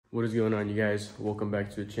What is going on, you guys? Welcome back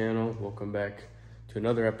to the channel. Welcome back to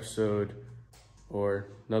another episode or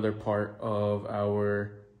another part of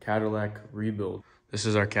our Cadillac rebuild. This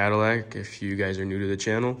is our Cadillac. If you guys are new to the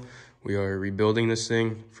channel, we are rebuilding this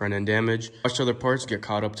thing, front end damage. Watch other parts get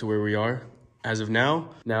caught up to where we are as of now.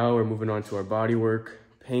 Now we're moving on to our body work,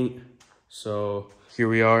 paint. So here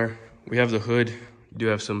we are. We have the hood. We do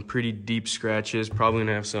have some pretty deep scratches. Probably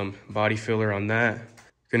gonna have some body filler on that.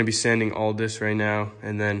 Gonna be sanding all this right now,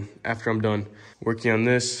 and then after I'm done working on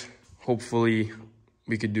this, hopefully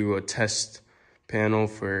we could do a test panel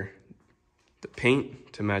for the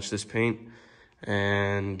paint to match this paint.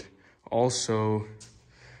 And also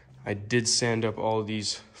I did sand up all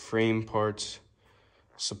these frame parts,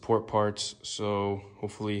 support parts, so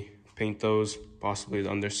hopefully paint those, possibly the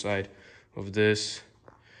underside of this.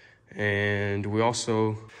 And we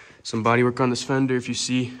also some body work on this fender. If you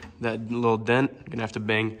see that little dent, you're gonna have to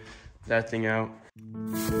bang that thing out.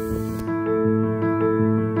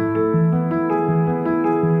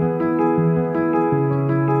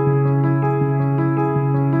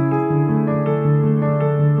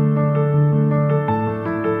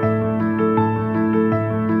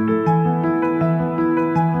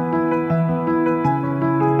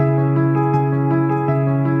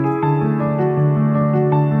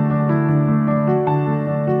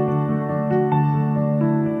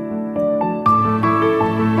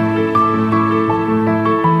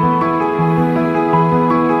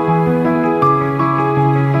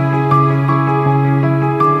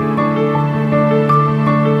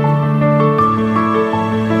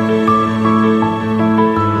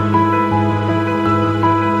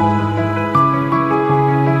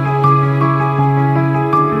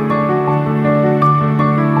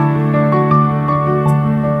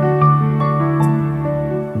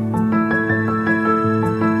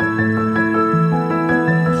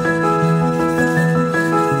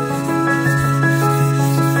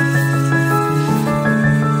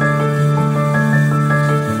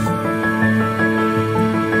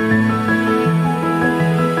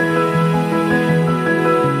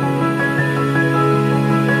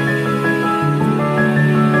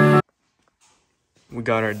 We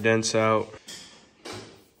got our dents out.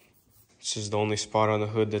 This is the only spot on the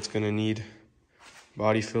hood that's gonna need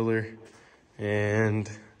body filler. And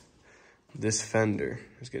this fender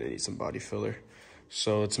is gonna need some body filler.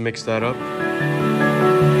 So let's mix that up.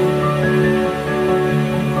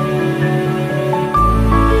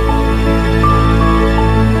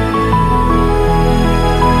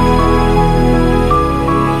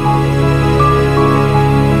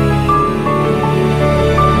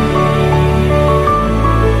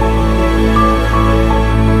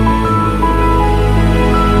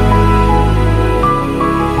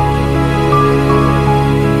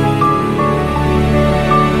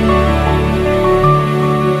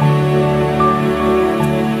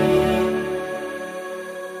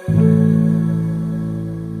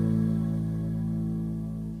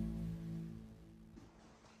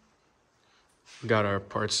 Got our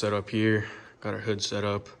parts set up here, got our hood set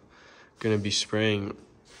up. Gonna be spraying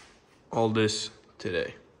all this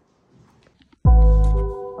today.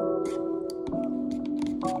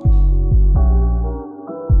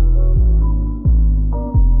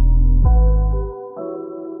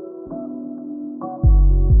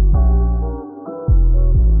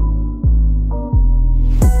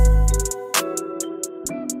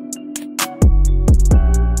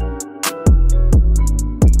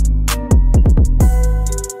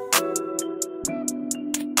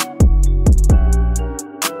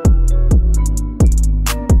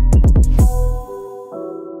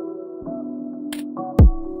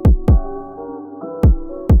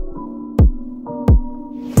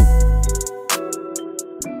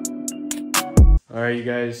 All right, you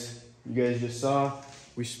guys just saw,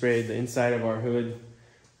 we sprayed the inside of our hood,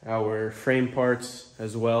 our frame parts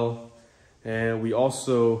as well. And we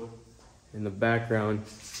also, in the background,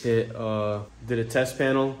 did a test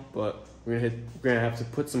panel, but we're gonna have to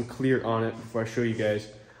put some clear on it before I show you guys.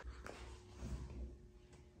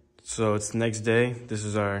 So it's the next day. This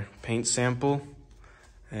is our paint sample,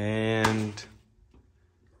 and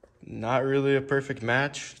not really a perfect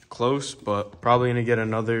match, close, but probably gonna get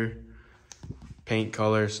another paint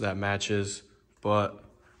color so that matches. But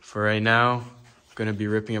for right now, I'm gonna be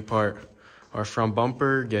ripping apart our front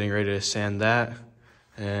bumper, getting ready to sand that,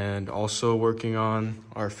 and also working on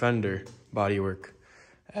our fender bodywork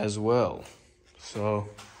as well. So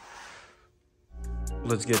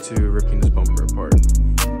let's get to ripping this bumper apart.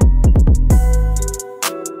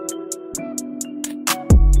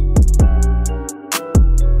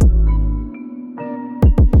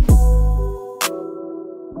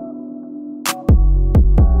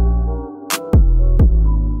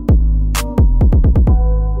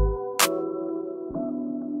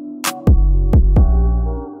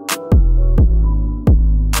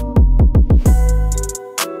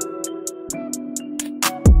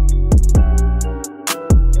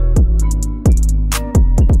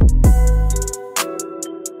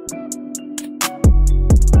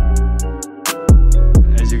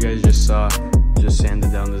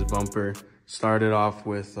 bumper. Started off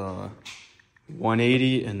with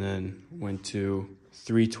 180 and then went to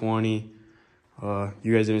 320.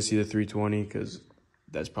 You guys didn't see the 320 because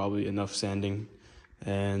that's probably enough sanding.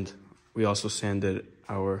 And we also sanded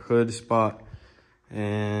our hood spot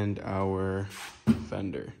and our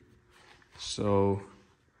fender. So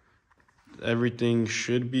everything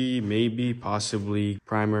should be, maybe, possibly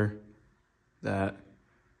primer, that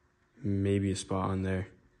maybe a spot on there,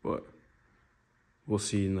 but we'll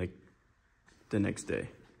see in like the next day.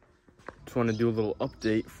 Just want to do a little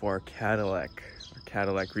update for our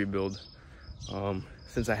Cadillac rebuild.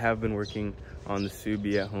 Since I have been working on the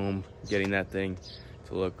Subi at home, getting that thing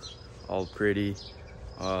to look all pretty,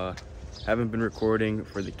 haven't been recording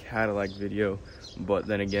for the Cadillac video, but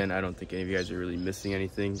then again, I don't think any of you guys are really missing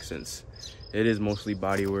anything since it is mostly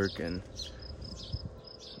body work, and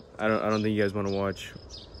I don't think you guys want to watch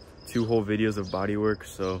 2 whole videos of body work.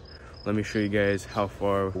 So let me show you guys how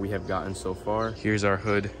far we have gotten so far. Here's our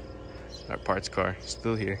hood, our parts car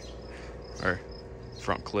still here, our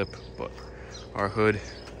front clip, but our hood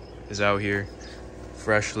is out here,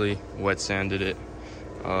 freshly wet sanded it,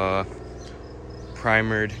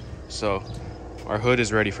 primered. So our hood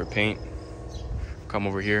is ready for paint. Come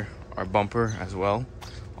over here, our bumper as well,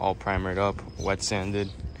 all primered up, wet sanded,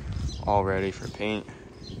 all ready for paint,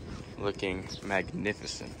 looking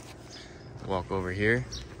magnificent. Walk over here,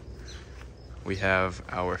 we have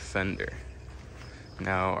our fender.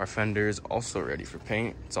 Now our fender is also ready for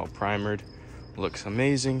paint. It's all primered, looks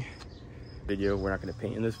amazing. We're not going to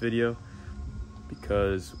paint in this video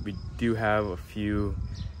because we do have a few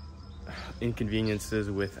inconveniences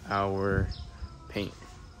with our paint.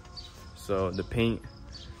 So the paint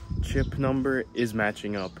chip number is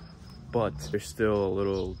matching up, but there's still a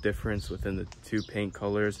little difference within the 2 paint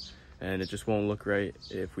colors, and it just won't look right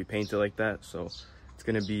if we paint it like that. So it's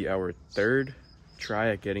going to be our 3rd try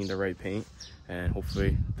at getting the right paint, and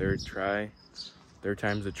hopefully third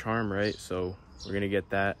time's the charm, right? So we're gonna get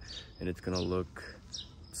that, and it's gonna look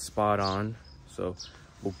spot on. So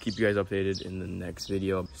we'll keep you guys updated in the next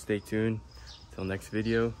video. Stay tuned till next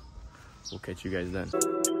video. We'll catch you guys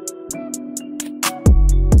then.